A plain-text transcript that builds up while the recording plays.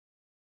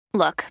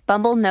Look,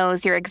 Bumble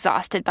knows you're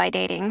exhausted by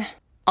dating.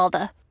 All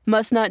the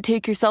must not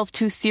take yourself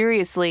too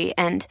seriously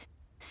and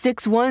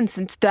 6'1"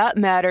 since that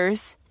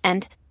matters.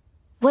 And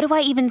what do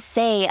I even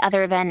say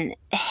other than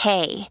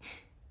hey?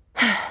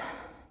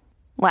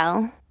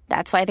 Well,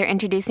 that's why they're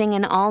introducing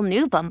an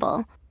all-new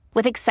Bumble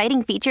with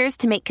exciting features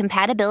to make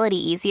compatibility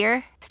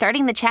easier,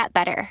 starting the chat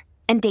better,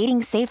 and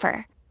dating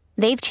safer.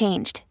 They've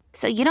changed,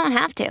 so you don't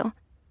have to.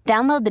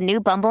 Download the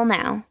new Bumble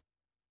now.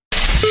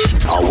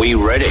 Are we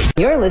ready?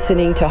 You're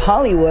listening to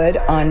Hollywood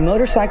on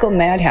Motorcycle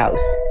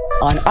Madhouse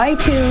on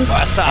iTunes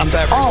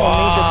and all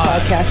major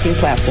podcasting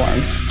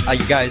platforms. How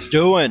you guys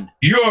doing?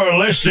 You're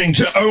listening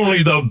to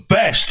only the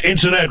best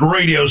internet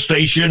radio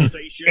station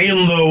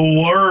in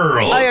the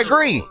world. I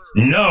agree.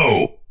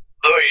 No,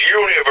 the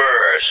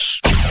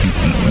universe.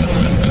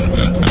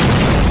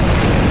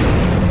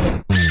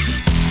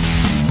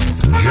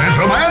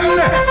 Gentlemen,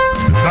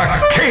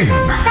 the king.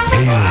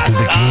 Hail to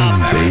the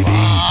king,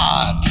 baby.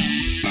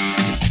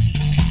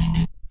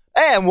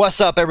 And what's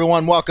up,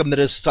 everyone? Welcome to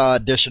this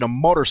edition of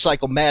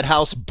Motorcycle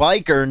Madhouse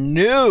Biker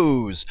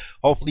News.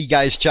 Hopefully you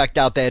guys checked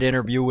out that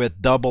interview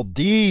with Double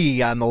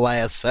D on the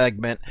last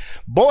segment.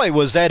 Boy,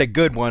 was that a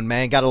good one,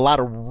 man. Got a lot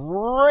of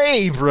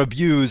rave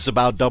reviews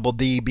about Double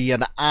D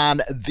being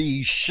on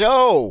the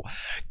show.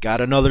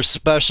 Got another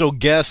special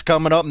guest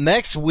coming up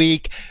next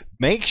week.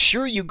 Make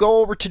sure you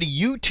go over to the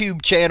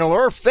YouTube channel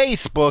or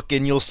Facebook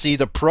and you'll see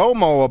the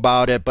promo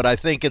about it. But I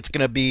think it's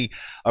going to be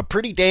a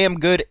pretty damn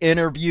good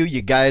interview.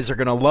 You guys are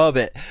going to love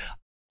it.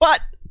 But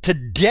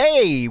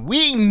today,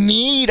 we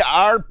need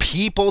our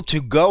people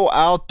to go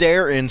out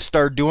there and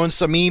start doing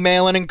some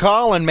emailing and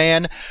calling,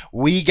 man.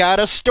 We got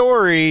a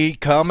story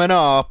coming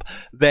up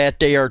that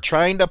they are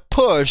trying to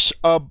push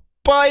a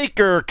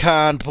biker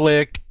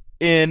conflict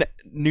in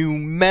New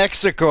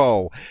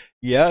Mexico.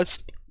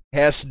 Yes.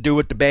 Has to do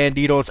with the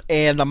Banditos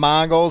and the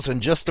Mongols, and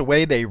just the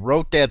way they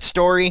wrote that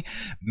story,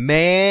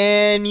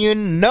 man, you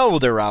know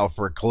they're out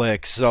for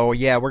clicks. So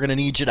yeah, we're gonna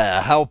need you to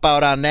help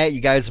out on that. You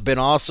guys have been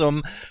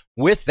awesome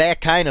with that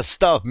kind of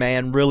stuff,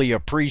 man. Really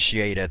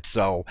appreciate it.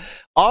 So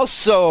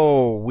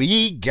also,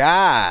 we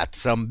got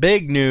some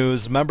big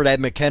news. Remember that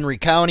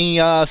McHenry County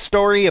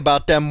story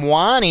about them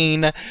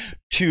wanting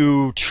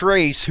to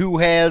trace who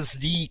has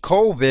the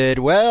COVID?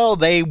 Well,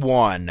 they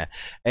won.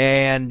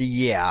 And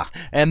yeah.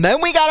 And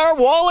then we got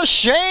our Wall of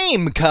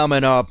Shame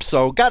coming up.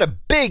 So got a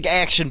big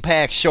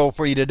action-packed show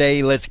for you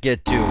today. Let's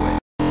get to it.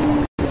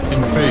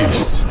 In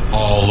face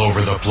all over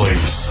the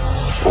place.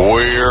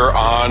 We're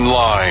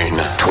online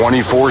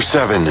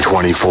 24/7.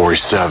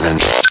 24/7.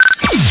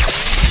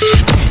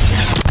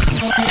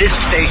 This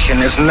station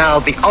is now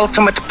the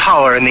ultimate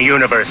power in the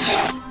universe.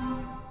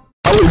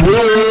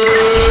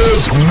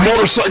 Hollywood's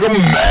Motorcycle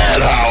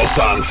Madhouse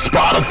on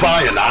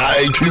Spotify and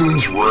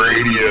iTunes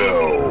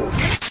Radio.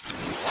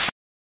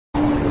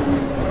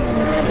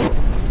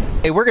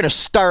 Hey, we're going to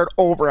start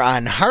over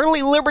on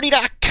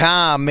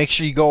HarleyLiberty.com. Make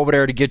sure you go over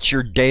there to get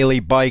your daily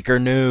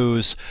biker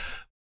news.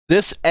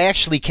 This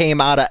actually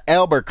came out of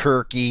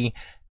Albuquerque,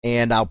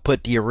 and I'll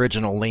put the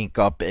original link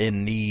up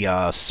in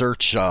the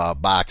search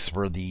box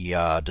for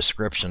the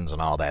descriptions and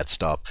all that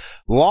stuff.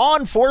 Law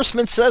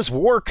enforcement says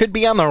war could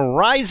be on the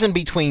horizon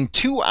between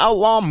two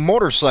outlaw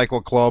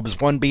motorcycle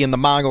clubs, one being the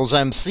Mongols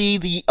MC,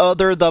 the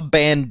other the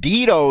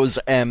Banditos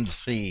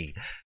MC.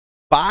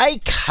 By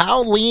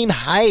Colleen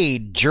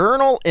Hyde,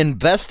 Journal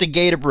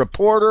investigative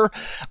reporter.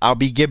 I'll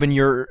be giving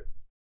her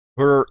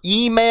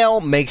email.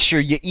 Make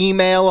sure you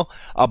email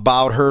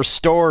about her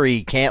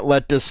story. Can't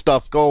let this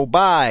stuff go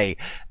by.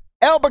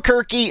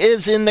 Albuquerque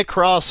is in the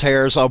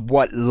crosshairs of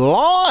what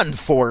law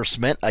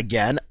enforcement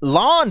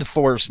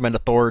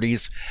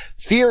authorities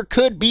fear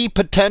could be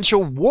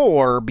potential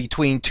war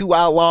between two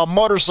outlaw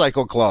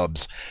motorcycle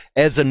clubs.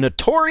 As a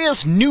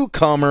notorious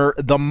newcomer,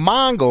 the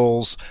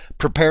Mongols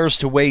prepares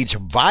to wage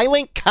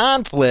violent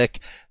conflict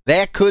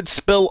that could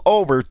spill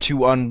over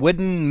to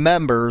unwitting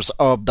members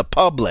of the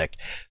public.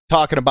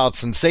 Talking about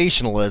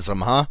sensationalism,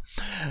 huh?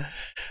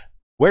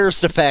 Where's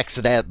the facts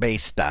of that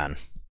based on?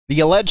 The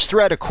alleged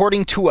threat,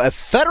 according to a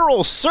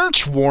federal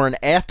search warrant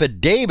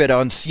affidavit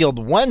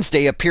unsealed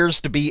Wednesday,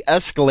 appears to be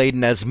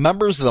escalating as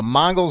members of the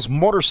Mongols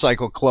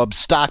Motorcycle Club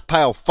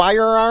stockpile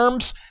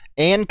firearms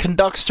and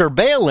conduct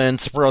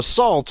surveillance for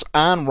assaults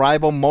on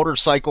rival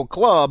motorcycle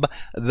club,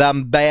 the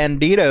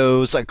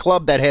Banditos, a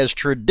club that has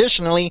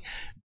traditionally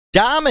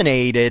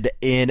dominated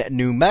in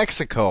New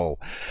Mexico.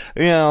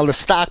 You know, the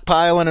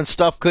stockpiling and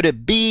stuff, could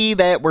it be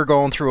that we're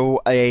going through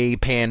a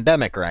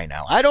pandemic right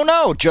now? I don't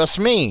know, just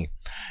me.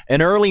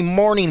 An early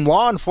morning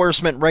law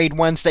enforcement raid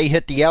Wednesday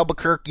hit the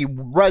Albuquerque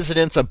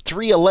residence of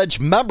three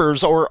alleged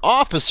members or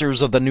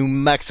officers of the New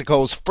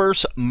Mexico's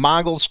first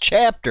Mongols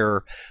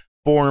chapter,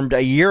 formed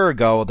a year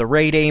ago. The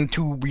raid aimed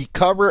to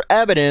recover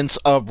evidence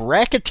of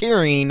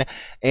racketeering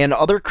and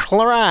other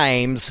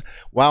crimes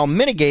while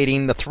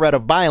mitigating the threat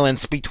of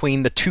violence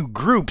between the two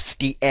groups,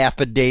 the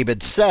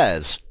affidavit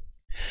says.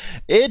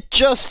 It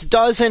just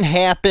doesn't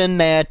happen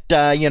that,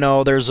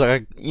 there's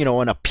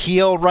an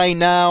appeal right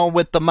now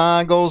with the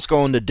Mongols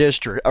going to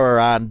district or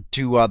on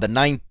to the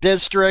 9th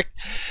district.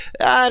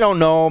 I don't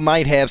know,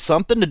 might have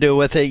something to do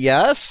with it,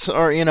 yes.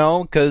 Or,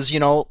 because,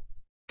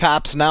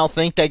 cops now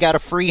think they got a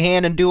free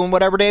hand in doing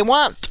whatever they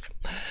want.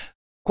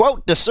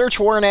 Quote, the search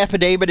warrant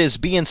affidavit is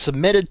being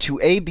submitted to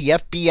aid the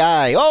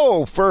FBI.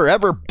 Oh,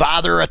 forever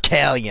bother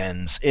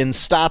Italians in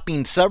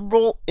stopping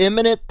several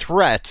imminent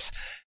threats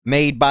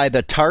made by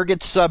the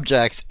target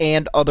subjects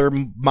and other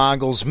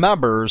Mongols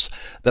members.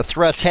 The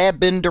threats have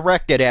been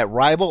directed at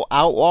rival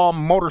outlaw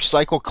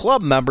motorcycle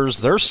club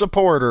members, their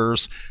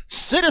supporters,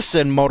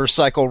 citizen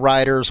motorcycle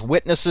riders,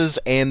 witnesses,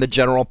 and the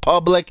general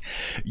public.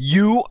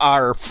 You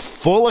are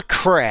full of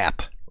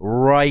crap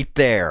right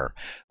there.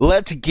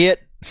 Let's get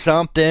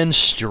something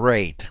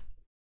straight.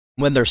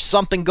 When there's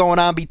something going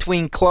on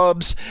between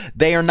clubs,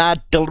 they are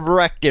not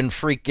directing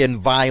freaking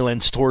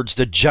violence towards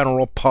the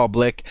general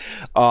public.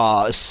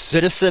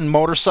 Citizen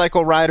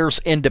motorcycle riders,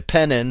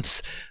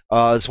 independents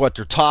is what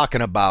they're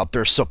talking about.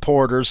 Their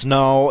supporters.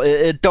 No,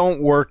 it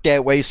don't work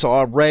that way. So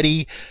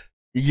already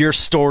your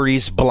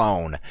story's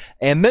blown.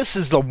 And this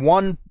is the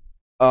one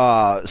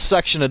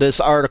section of this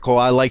article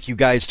I like you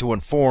guys to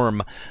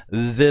inform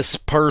this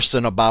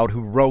person about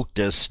who wrote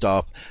this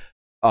stuff.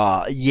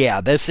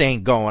 This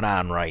ain't going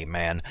on right,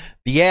 man.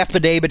 The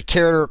affidavit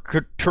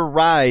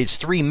characterized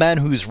 3 men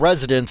whose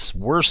residence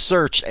were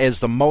searched as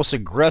the most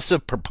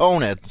aggressive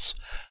proponents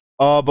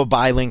of a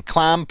violent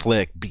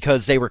conflict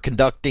because they were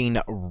conducting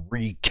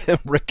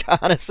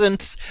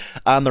reconnaissance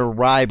on their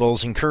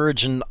rivals,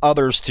 encouraging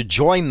others to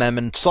join them,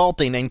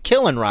 insulting and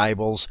killing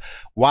rivals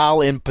while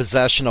in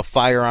possession of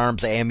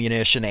firearms,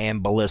 ammunition,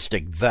 and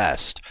ballistic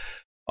vests.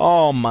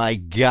 Oh my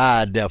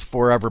God,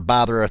 forever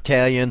bother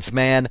Italians,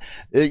 man.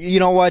 You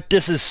know what?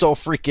 This is so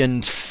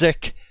freaking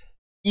sick.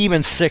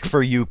 Even sick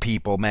for you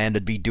people, man,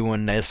 to be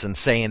doing this and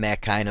saying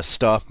that kind of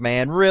stuff,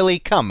 man. Really?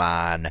 Come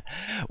on.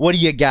 What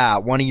do you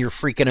got? One of your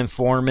freaking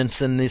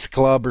informants in this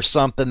club or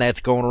something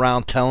that's going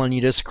around telling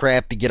you this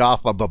crap to get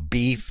off of a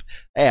beef?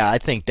 Yeah, I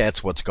think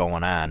that's what's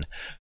going on.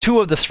 2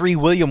 of the 3,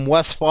 William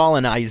Westfall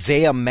and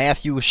Isaiah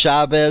Matthew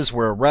Chavez,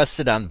 were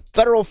arrested on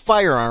federal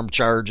firearm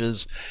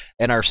charges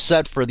and are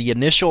set for the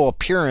initial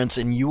appearance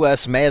in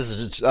U.S.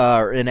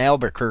 in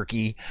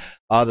Albuquerque.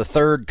 The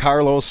 3rd,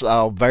 Carlos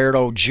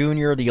Alberto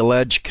Jr., the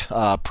alleged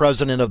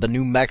president of the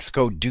New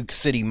Mexico Duke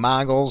City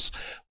Mongols,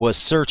 was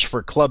searched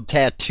for club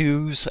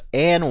tattoos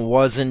and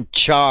wasn't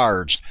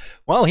charged.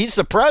 Well, he's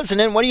the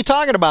president. What are you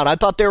talking about? I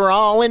thought they were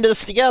all into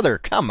this together.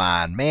 Come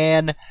on,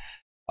 man.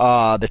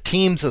 The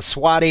teams of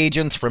SWAT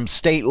agents from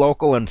state,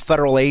 local, and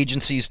federal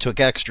agencies took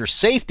extra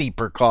safety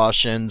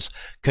precautions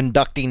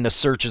conducting the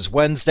searches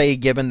Wednesday,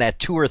 given that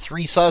 2 or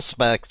 3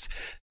 suspects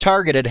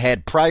targeted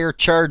had prior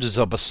charges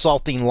of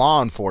assaulting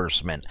law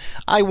enforcement.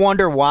 I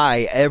wonder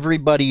why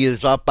everybody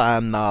is up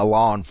on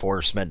law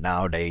enforcement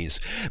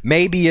nowadays.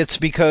 Maybe it's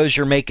because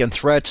you're making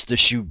threats to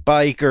shoot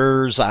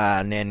bikers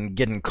and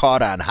getting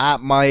caught on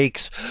hot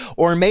mics,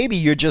 or maybe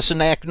you're just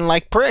acting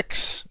like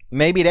pricks.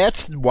 Maybe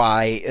that's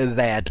why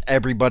that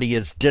everybody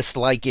is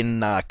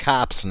disliking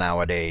cops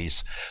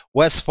nowadays.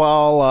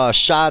 Westfall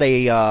shot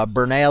a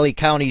Bernalillo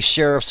County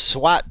Sheriff's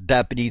SWAT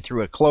deputy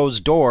through a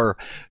closed door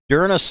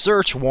during a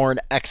search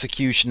warrant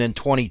execution in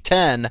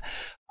 2010.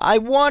 I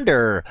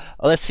wonder,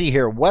 let's see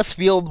here,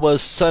 Westfield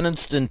was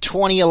sentenced in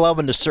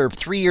 2011 to serve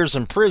 3 years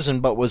in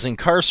prison, but was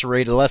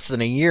incarcerated less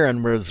than a year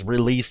and was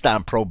released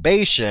on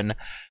probation.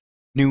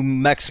 New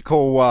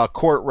Mexico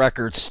court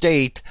records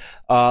state,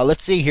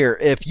 let's see here,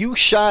 if you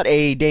shot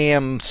a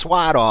damn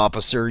SWAT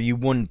officer, you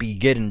wouldn't be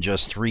getting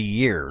just 3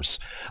 years,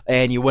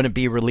 and you wouldn't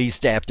be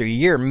released after a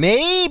year.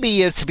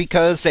 Maybe it's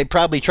because they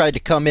probably tried to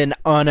come in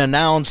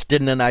unannounced,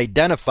 didn't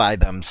identify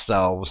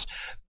themselves,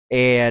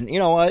 and you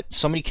know what,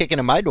 somebody kicking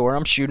in my door,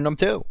 I'm shooting them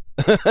too.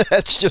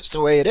 That's just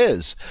the way it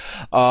is.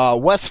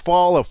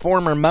 Westfall, a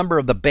former member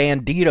of the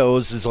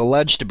Banditos, is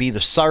alleged to be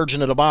the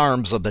sergeant at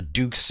arms of the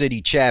Duke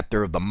City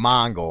chapter of the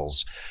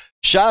Mongols.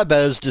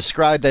 Chavez,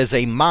 described as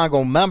a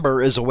Mongol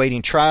member, is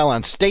awaiting trial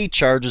on state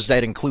charges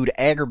that include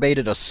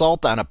aggravated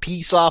assault on a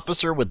peace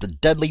officer with a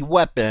deadly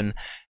weapon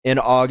in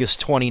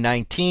August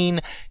 2019.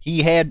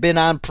 He had been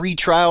on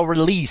pretrial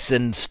release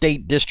in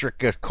state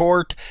district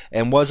court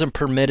and wasn't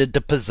permitted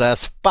to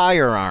possess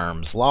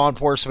firearms. Law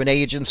enforcement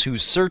agents who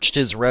searched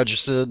his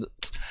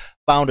residence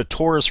found a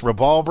Taurus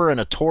revolver and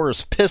a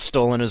Taurus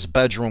pistol in his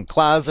bedroom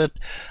closet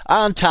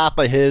on top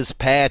of his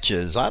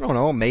patches. I don't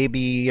know,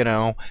 maybe,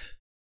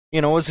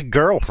 it's a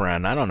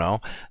girlfriend. I don't know.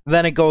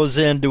 Then it goes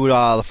into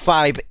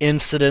 5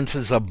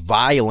 incidences of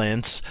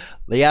violence.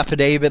 The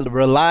affidavit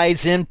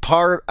relies in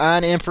part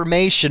on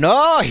information.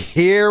 Oh,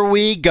 here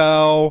we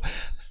go.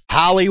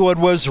 Hollywood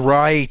was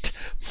right.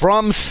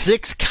 from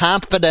 6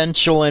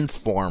 confidential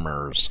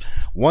informers.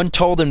 One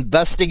told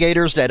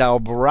investigators that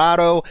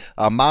Alvarado,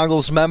 a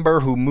Mongols member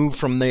who moved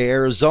from the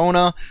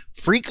Arizona,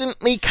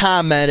 frequently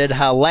commented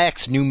how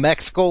lax New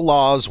Mexico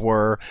laws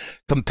were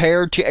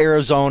compared to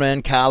Arizona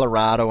and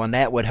Colorado, and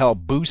that would help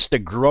boost the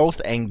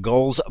growth and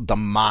goals of the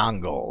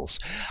Mongols.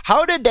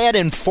 How did that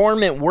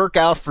informant work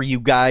out for you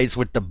guys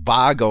with the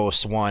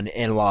Vagos one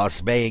in Las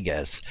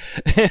Vegas?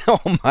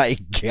 Oh my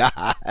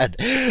God.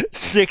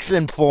 6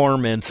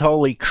 informants.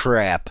 Holy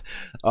crap.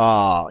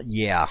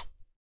 Yeah.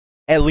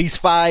 At least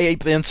 5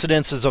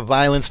 incidences of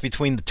violence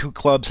between the two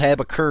clubs have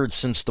occurred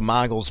since the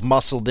Mongols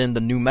muscled into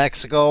New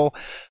Mexico.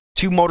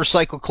 2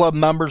 motorcycle club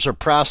members or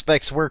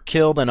prospects were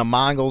killed, and a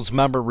Mongols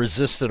member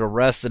resisted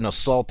arrest and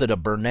assaulted a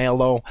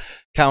Bernalillo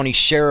County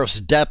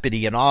Sheriff's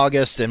deputy in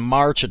August. In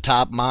March, a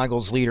top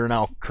Mongols leader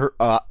in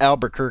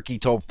Albuquerque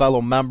told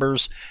fellow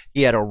members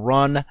he had to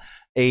run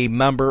a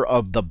member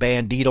of the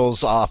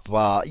Banditos off.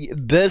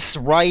 This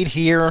right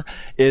here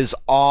is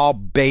all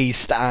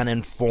based on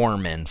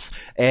informants,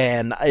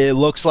 and it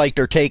looks like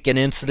they're taking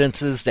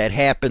incidences that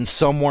happened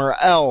somewhere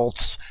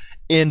else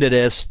into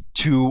this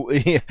to,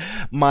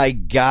 my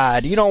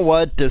God, you know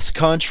what, this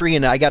country,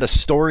 and I got a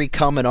story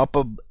coming up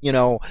of,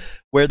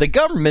 where the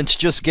government's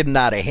just getting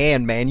out of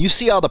hand, man. You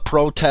see all the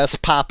protests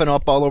popping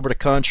up all over the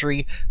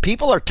country.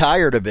 People are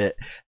tired of it.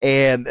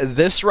 And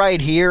this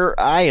right here,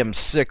 I am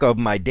sick of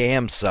my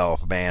damn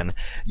self, man.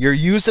 You're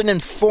using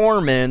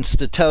informants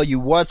to tell you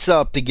what's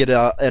up to get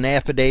an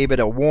affidavit,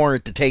 a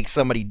warrant to take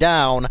somebody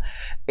down.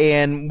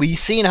 And we've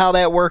seen how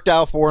that worked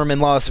out for them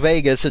in Las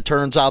Vegas. It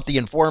turns out the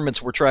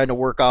informants were trying to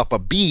work off a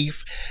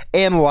beef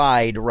and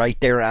lied right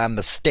there on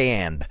the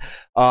stand.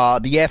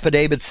 The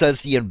affidavit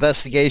says the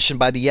investigation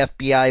by the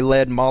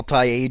FBI-led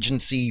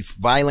multi-agency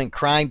violent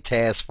crime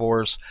task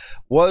force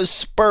was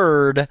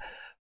spurred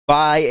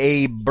by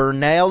a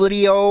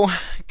Bernalillo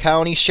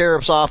County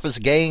Sheriff's Office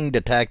gang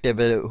detective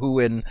who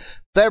in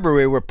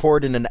February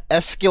reported an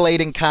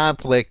escalating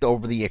conflict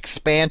over the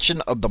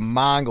expansion of the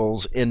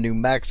Mongols in New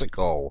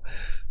Mexico.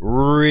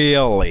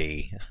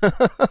 Really?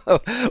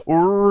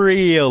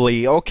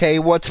 Really? Okay,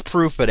 what's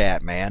proof of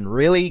that, man?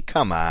 Really?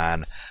 Come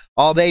on.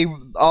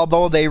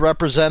 Although they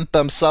represent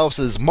themselves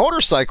as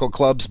motorcycle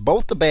clubs,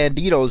 both the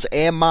Banditos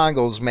and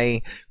Mongols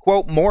may,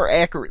 quote, more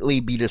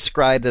accurately be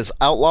described as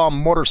outlaw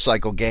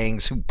motorcycle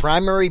gangs whose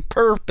primary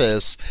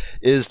purpose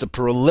is the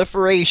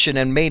proliferation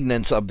and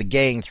maintenance of the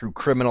gang through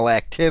criminal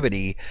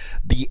activity,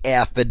 the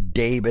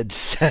affidavit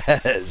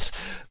says.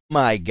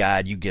 My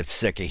God, you get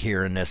sick of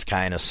hearing this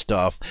kind of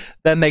stuff.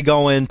 Then they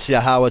go into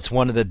how it's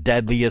one of the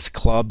deadliest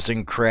clubs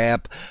and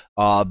crap.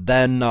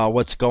 Then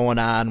what's going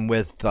on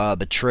with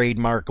the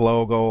trademark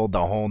logo,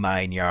 the whole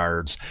 9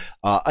 yards.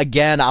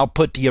 Again, I'll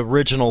put the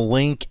original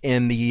link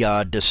in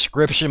the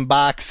description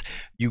box.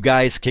 You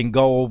guys can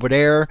go over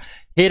there,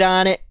 hit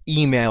on it,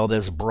 email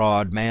this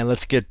broad, man.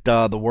 Let's get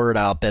the word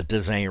out that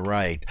this ain't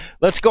right.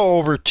 Let's go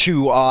over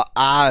to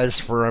Oz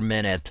for a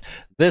minute.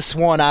 This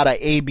one out of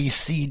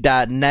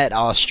abc.net,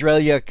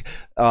 Australia,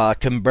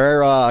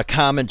 Canberra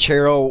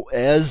Comanchero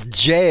is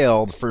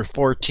jailed for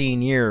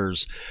 14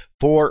 years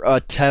for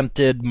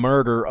attempted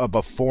murder of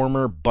a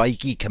former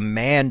bikie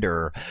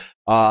commander.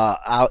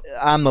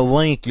 On the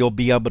link, you'll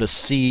be able to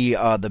see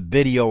the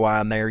video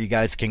on there. You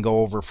guys can go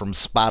over from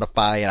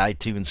Spotify and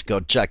iTunes,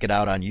 go check it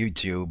out on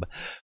YouTube.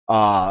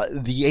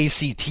 The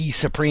ACT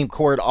Supreme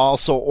Court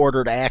also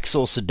ordered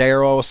Axel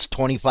Cederos,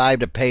 25,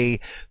 to pay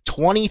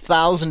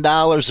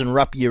 $20,000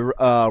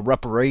 in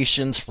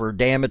reparations for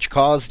damage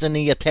caused in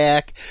the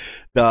attack.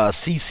 The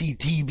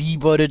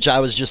CCTV footage I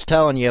was just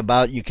telling you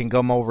about, you can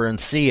come over and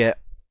see it.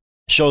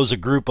 Shows a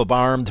group of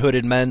armed,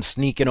 hooded men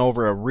sneaking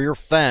over a rear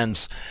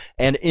fence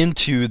and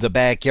into the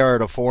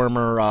backyard. A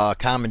former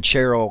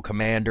Comanchero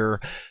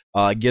commander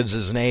gives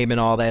his name and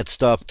all that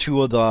stuff.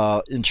 2 of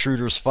the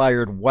intruders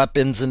fired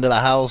weapons into the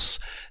house,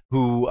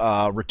 who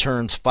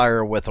returns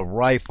fire with a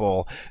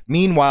rifle.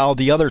 Meanwhile,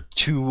 the other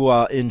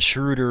 2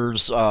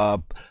 intruders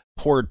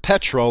poured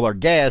petrol, or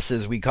gas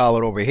as we call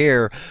it over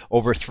here,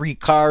 over 3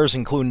 cars,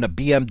 including a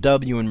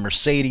BMW and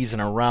Mercedes,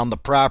 and around the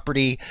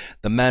property.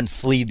 The men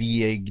flee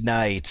the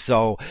ignite.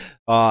 So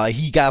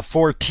he got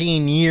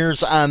 14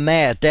 years on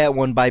that. That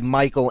one by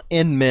Michael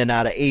Inman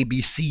out of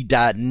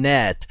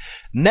abc.net.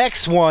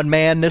 Next one,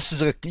 man, this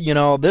is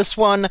this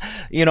one,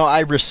 I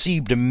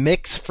received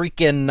mixed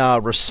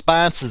freaking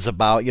responses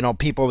about.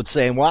 People would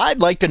say, well, I'd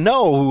like to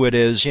know who it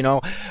is,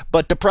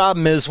 but the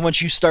problem is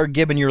once you start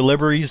giving your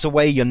liveries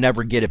away, you'll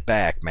never get it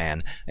back,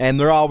 man. And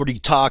they're already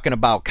talking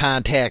about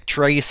contact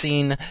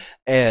tracing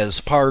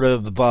as part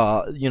of,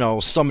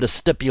 some of the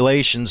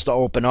stipulations to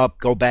open up,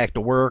 go back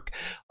to work.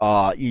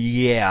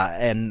 Yeah,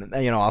 and,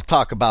 I'll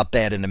talk about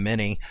that in a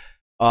minute.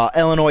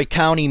 Illinois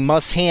County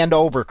must hand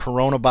over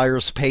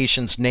coronavirus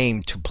patient's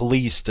name to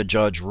police, the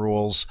judge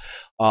rules.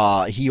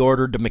 He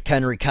ordered the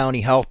McHenry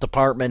County Health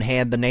Department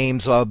hand the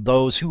names of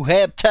those who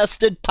have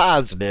tested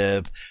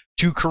positive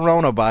to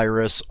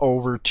coronavirus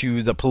over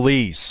to the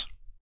police.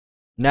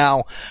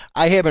 Now,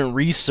 I haven't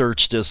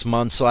researched this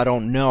month, so I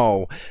don't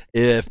know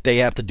if they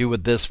have to do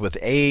with this with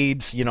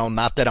AIDS,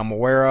 not that I'm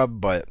aware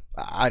of, but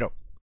I don't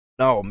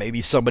know.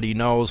 Maybe somebody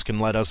knows, can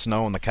let us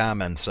know in the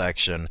comments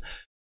section.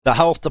 The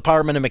health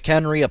department in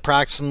McHenry,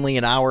 approximately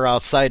an hour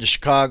outside of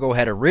Chicago,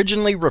 had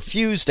originally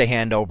refused to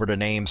hand over the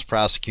names,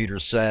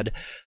 prosecutors said.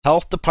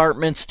 Health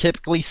departments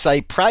typically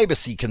cite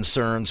privacy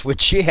concerns,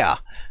 which,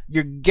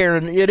 you're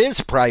guaranteed it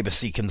is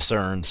privacy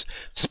concerns.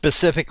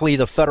 Specifically,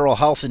 the Federal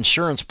Health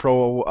Insurance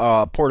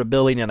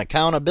Portability and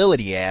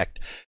Accountability Act.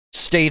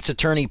 State's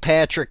Attorney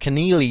Patrick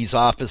Keneally's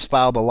office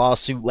filed a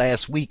lawsuit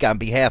last week on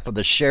behalf of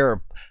the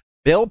sheriff,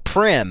 Bill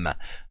Prim.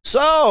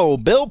 So,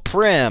 Bill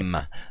Prim,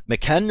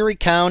 McHenry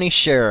County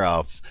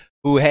Sheriff,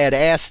 who had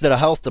asked the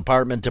health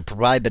department to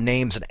provide the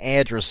names and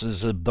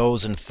addresses of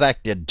those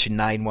infected to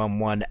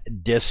 911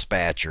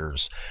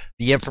 dispatchers.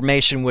 The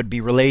information would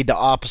be relayed to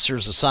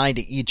officers assigned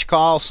to each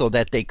call so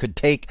that they could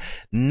take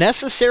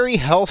necessary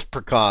health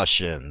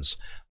precautions.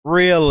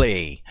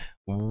 Really?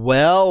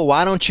 Well,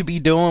 why don't you be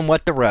doing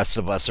what the rest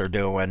of us are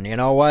doing? You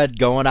know what?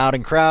 Going out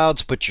in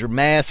crowds, put your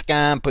mask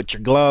on, put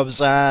your gloves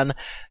on,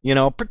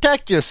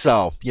 protect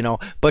yourself,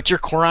 but you're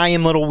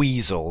crying little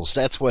weasels.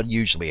 That's what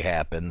usually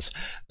happens.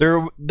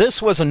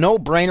 This was a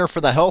no-brainer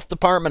for the health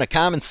department, a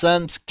common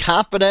sense,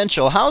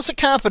 confidential. How's it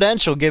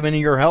confidential giving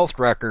your health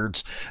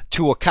records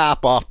to a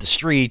cop off the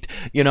street?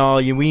 We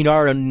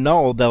already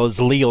know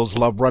those Leos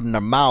love running their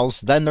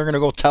mouths. Then they're going to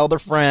go tell their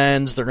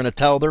friends. They're going to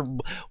tell their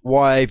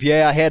wife,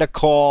 yeah, I had a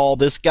call.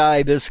 This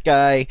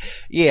guy.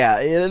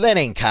 Yeah, that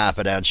ain't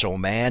confidential,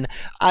 man.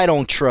 I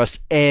don't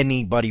trust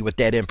anybody with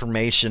that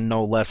information,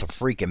 no less a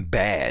freaking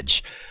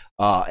badge.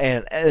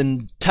 An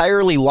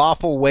entirely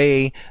lawful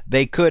way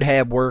they could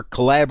have worked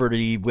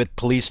collaboratively with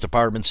police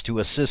departments to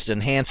assist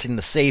enhancing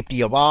the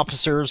safety of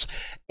officers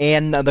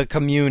and the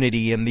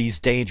community in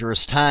these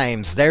dangerous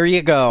times. There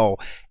you go.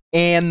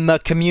 And the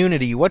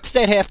community. What's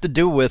that have to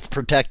do with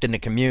protecting the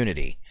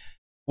community?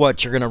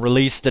 What, you're going to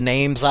release the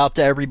names out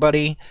to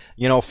everybody?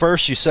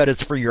 First you said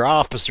it's for your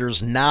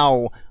officers.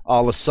 Now,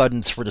 all of a sudden,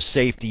 it's for the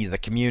safety of the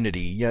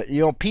community.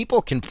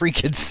 People can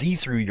freaking see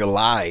through your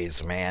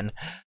lies, man.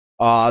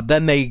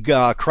 Then they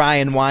cry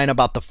and whine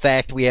about the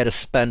fact we had to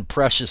spend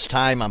precious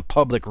time on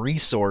public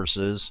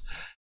resources.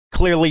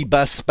 Clearly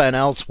best spent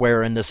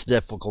elsewhere in this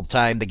difficult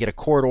time. To get a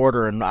court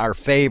order in our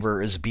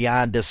favor is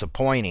beyond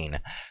disappointing.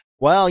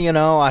 Well,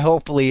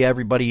 hopefully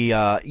everybody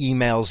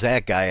emails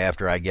that guy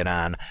after I get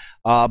on.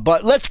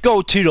 But let's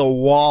go to the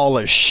wall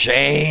of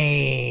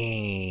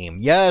shame.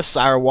 Yes,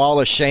 our wall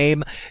of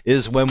shame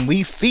is when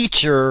we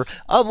feature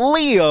a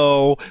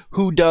Leo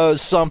who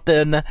does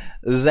something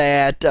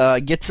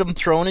that gets them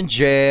thrown in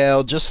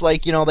jail, just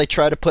like, they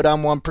try to put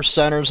on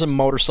 1%ers and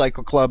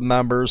motorcycle club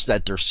members,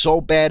 that they're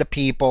so bad at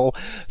people.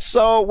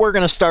 So we're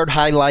going to start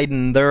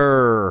highlighting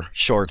their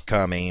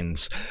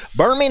shortcomings.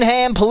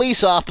 Birmingham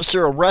police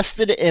officer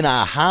arrested in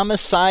a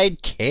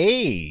homicide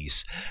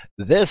case.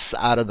 This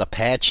out of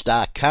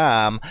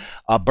thepatch.com.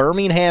 A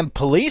Birmingham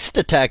police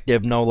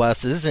detective, no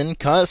less, is in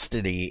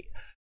custody.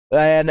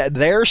 And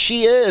there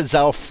she is.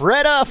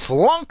 Alfreda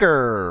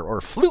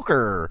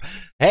Fluker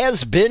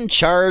has been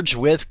charged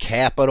with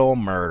capital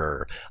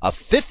murder. A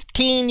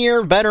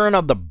 15-year veteran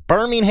of the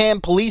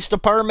Birmingham Police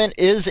Department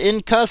is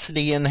in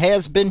custody and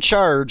has been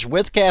charged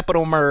with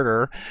capital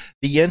murder.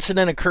 The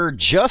incident occurred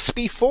just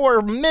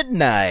before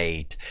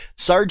midnight.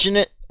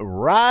 Sergeant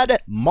Rod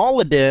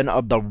Mulliden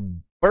of the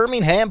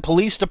Birmingham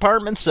Police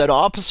Department said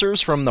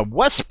officers from the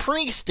West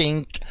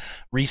Precinct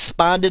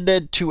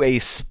responded to a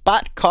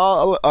spotter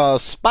call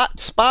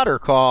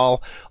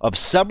of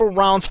several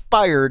rounds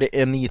fired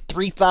in the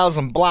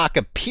 3000 block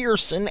of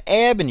Pearson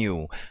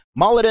Avenue.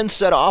 Mulliden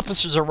said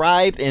officers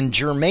arrived in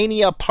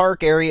Germania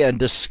Park area and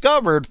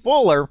discovered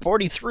Fuller,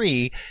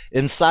 43,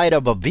 inside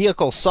of a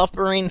vehicle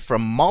suffering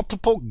from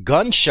multiple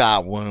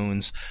gunshot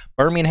wounds.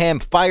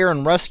 Birmingham Fire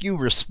and Rescue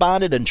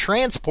responded and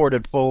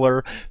transported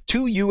Fuller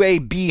to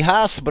UAB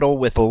Hospital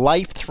with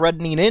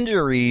life-threatening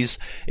injuries.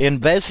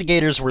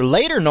 Investigators were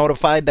later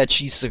notified that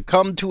she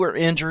succumbed to her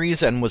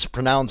injuries and was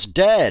pronounced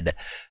dead.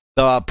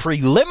 The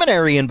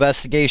preliminary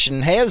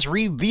investigation has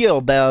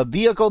revealed the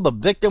vehicle the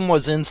victim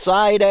was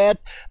inside at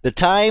the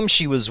time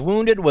she was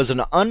wounded was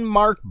an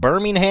unmarked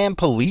Birmingham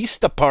Police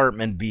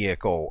Department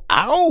vehicle.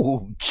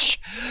 Ouch!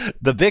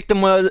 The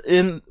victim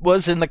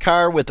was in the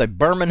car with a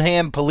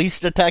Birmingham police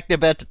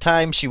detective at the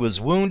time she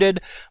was wounded.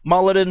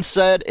 Mulliden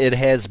said it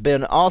has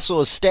been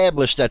also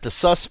established that the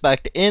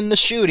suspect in the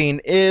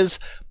shooting is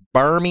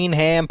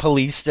Birmingham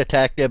Police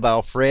Detective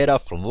Alfreda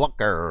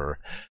Fluker.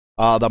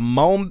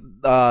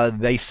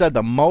 They said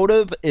the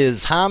motive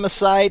is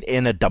homicide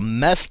in a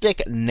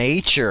domestic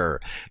nature.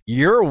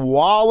 Your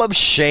wall of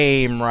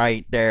shame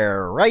right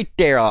there,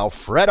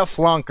 Alfreda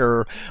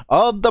Fluker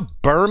of the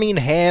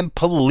Birmingham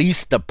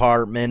Police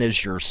Department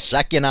is your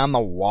second on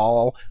the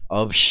wall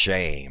of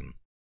shame.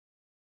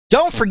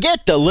 Don't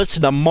forget to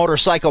listen to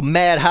Motorcycle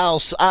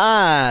Madhouse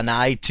on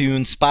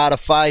iTunes,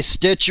 Spotify,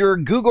 Stitcher,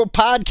 Google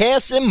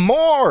Podcasts, and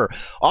more.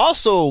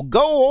 Also,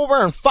 go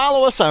over and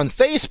follow us on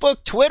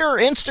Facebook, Twitter,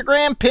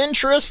 Instagram,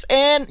 Pinterest,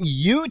 and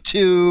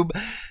YouTube,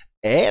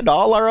 and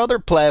all our other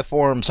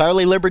platforms.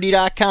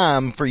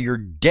 HarleyLiberty.com for your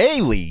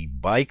daily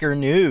biker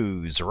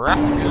news.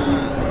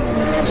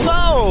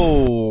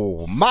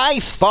 So, my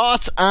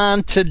thoughts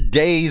on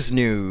today's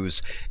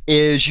news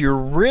is you're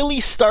really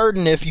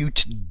starting, if you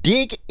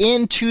dig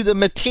into the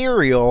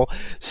material,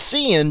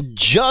 seeing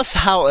just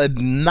how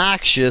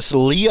obnoxious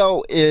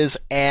Leo is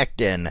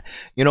acting.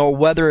 You know,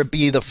 whether it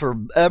be the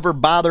Forever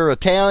Bother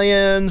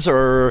Italians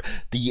or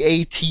the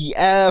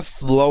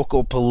ATF,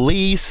 local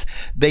police,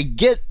 they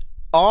get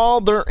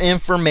all their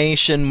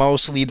information,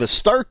 mostly to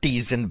start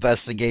these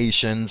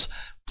investigations,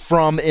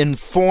 from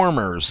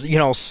informers,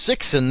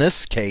 6 in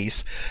this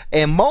case,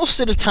 and most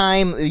of the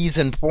time these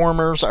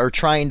informers are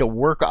trying to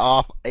work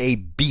off a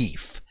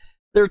beef.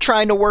 They're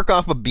trying to work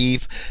off a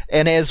beef,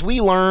 and as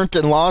we learned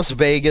in Las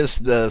Vegas,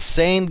 the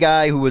same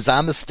guy who was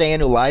on the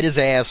stand who lied his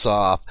ass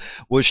off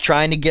was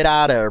trying to get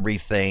out of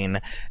everything,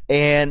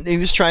 and he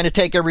was trying to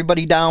take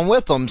everybody down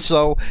with him.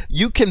 So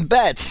you can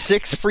bet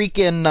 6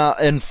 freaking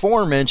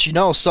informants,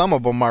 some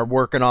of them are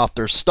working off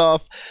their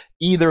stuff.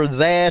 Either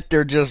that,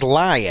 they're just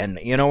lying,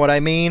 you know what I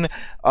mean?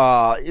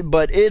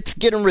 But it's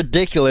getting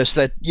ridiculous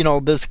that,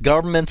 this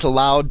government's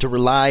allowed to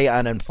rely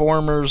on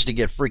informers to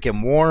get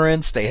freaking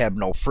warrants. They have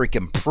no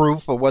freaking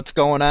proof of what's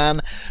going on.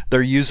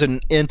 They're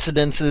using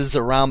incidences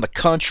around the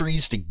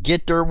countries to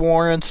get their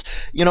warrants.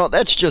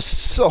 That's just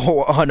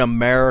so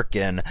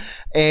un-American.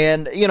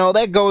 And,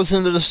 that goes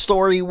into the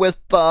story with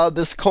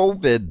this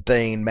COVID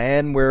thing,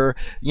 man, where,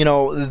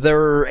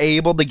 they're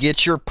able to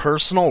get your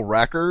personal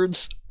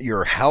records,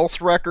 your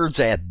health records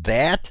at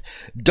that.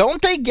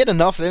 Don't they get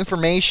enough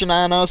information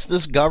on us,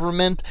 this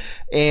government?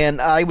 And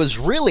I was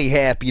really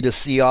happy to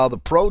see all the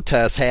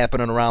protests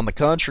happening around the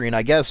country, and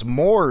I guess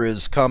more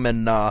is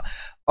coming up.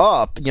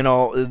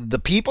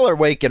 The people are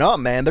waking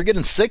up, man. They're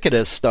getting sick of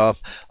this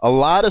stuff. A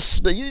lot of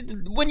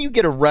when you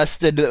get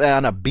arrested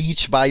on a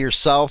beach by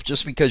yourself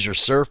just because you're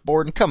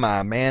surfboarding, come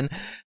on, man.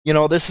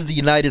 This is the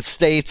United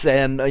States,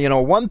 and,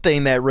 one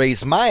thing that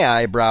raised my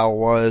eyebrow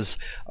was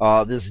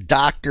this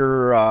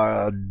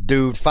doctor,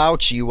 dude,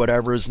 Fauci,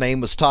 whatever his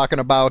name, was talking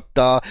about,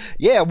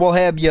 we'll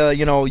have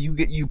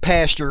you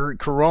passed your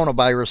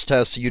coronavirus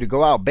test so you to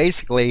go out.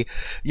 Basically,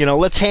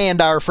 let's hand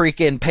our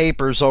freaking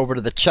papers over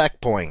to the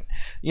checkpoint.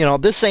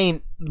 This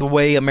ain't the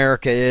way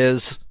America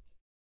is,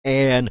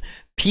 and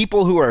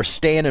people who are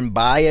standing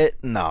by it,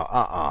 no,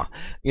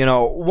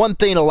 one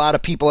thing a lot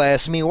of people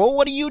ask me, well,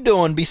 what are you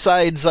doing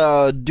besides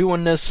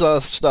doing this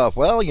stuff?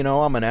 Well,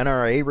 I'm an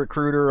NRA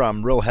recruiter.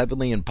 I'm real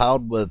heavily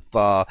involved with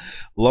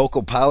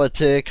local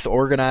politics,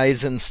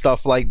 organizing,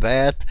 stuff like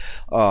that.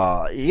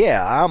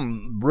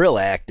 I'm real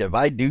active.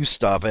 I do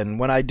stuff, and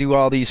when I do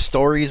all these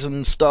stories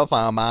and stuff,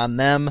 I'm on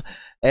them.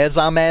 As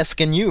I'm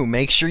asking you,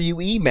 make sure you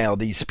email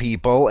these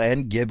people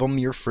and give them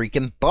your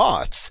freaking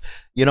thoughts.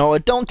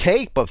 It don't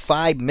take but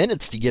 5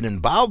 minutes to get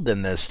involved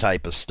in this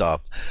type of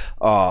stuff.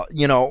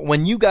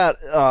 When you got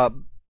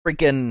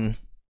freaking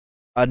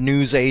a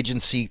news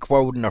agency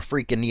quoting the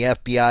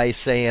FBI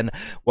saying,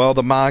 well,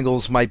 the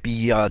Mongols might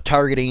be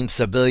targeting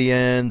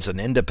civilians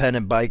and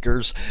independent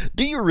bikers,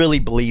 do you really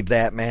believe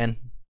that, man?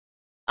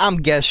 I'm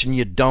guessing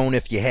you don't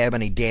if you have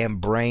any damn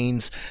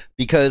brains,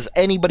 because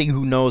anybody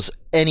who knows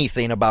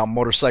anything about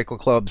motorcycle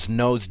clubs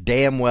knows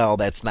damn well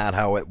that's not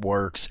how it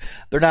works.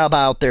 They're not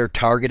out there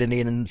targeting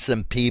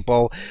innocent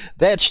people.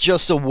 That's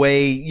just a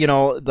way,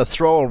 to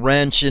throw a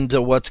wrench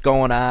into what's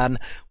going on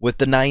with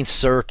the Ninth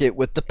Circuit,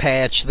 with the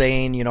patch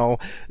thing.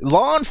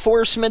 Law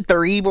enforcement,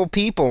 they're evil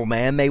people,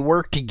 man. They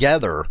work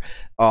together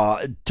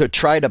to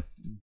try to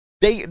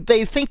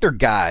They think they're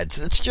gods.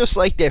 It's just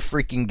like that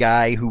freaking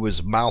guy who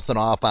was mouthing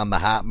off on the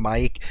hot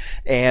mic,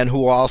 and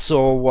who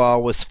also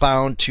was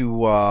found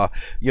to,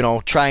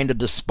 trying to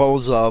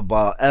dispose of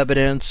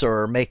evidence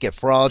or make it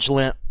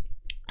fraudulent.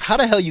 How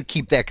the hell you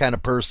keep that kind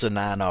of person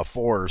on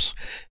force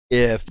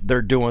if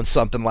they're doing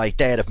something like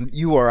that? If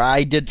you or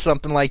I did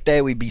something like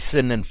that, we'd be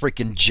sitting in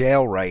freaking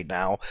jail right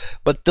now.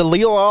 But the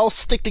Leo all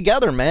stick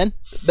together, man.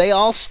 They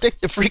all stick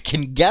to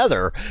freaking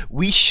together.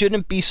 We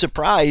shouldn't be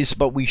surprised,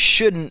 but we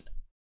shouldn't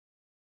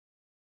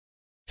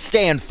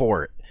stand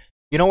for it.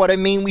 You know what I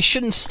mean? We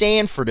shouldn't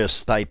stand for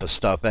this type of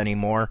stuff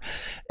anymore.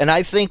 And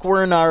I think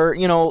we're in our,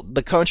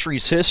 the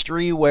country's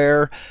history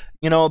where,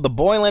 the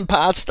boiling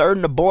pot's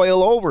starting to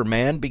boil over,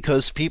 man,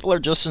 because people are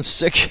just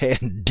sick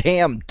and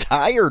damn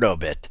tired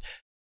of it.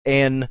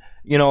 And,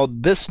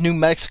 this New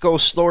Mexico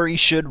story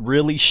should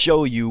really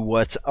show you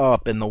what's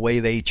up in the way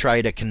they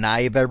try to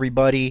connive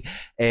everybody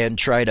and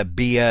try to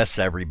BS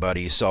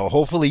everybody. So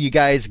hopefully you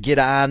guys get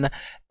on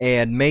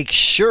and make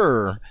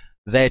sure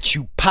that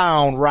you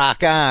pound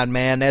Rock On,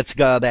 man. That's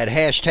that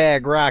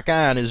hashtag Rock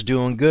On is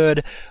doing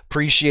good.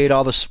 Appreciate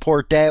all the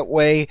support that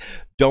way.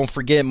 Don't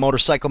forget,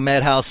 Motorcycle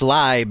Madhouse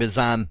Live is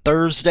on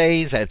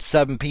Thursdays at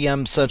 7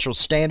 p.m. Central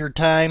Standard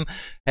Time.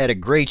 Had a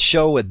great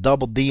show with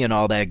Double D and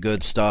all that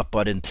good stuff,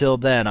 but until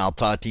then, I'll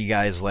talk to you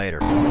guys later.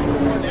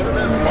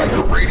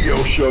 Biker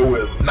Radio Show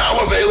is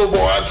now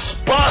available on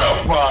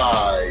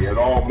Spotify and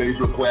all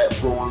major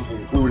platforms,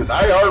 including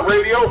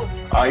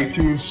iHeartRadio,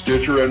 iTunes,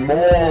 Stitcher, and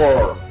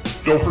more.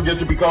 Don't forget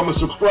to become a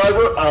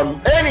subscriber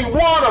on any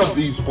one of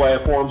these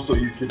platforms so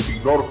you can be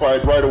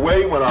notified right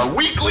away when our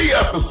weekly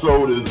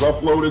episode is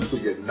uploaded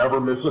so you never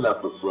miss an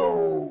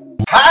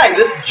episode. Hi,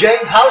 this is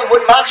James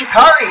Hollywood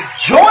Machikari.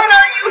 Join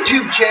our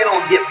YouTube channel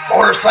and get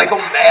Motorcycle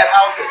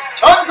Madhouse and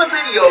tons of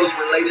videos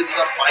related to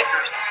the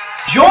bikers.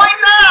 Join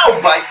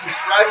now by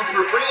subscribing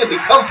for free and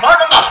become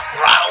part of the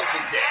crowd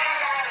today.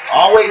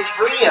 Always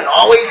free and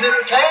always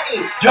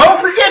entertaining. Don't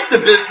forget to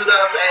visit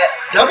us at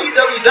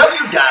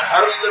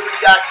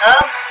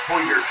www.harleyliberty.com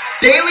for your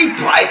daily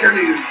biker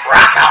news.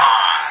 Rock on!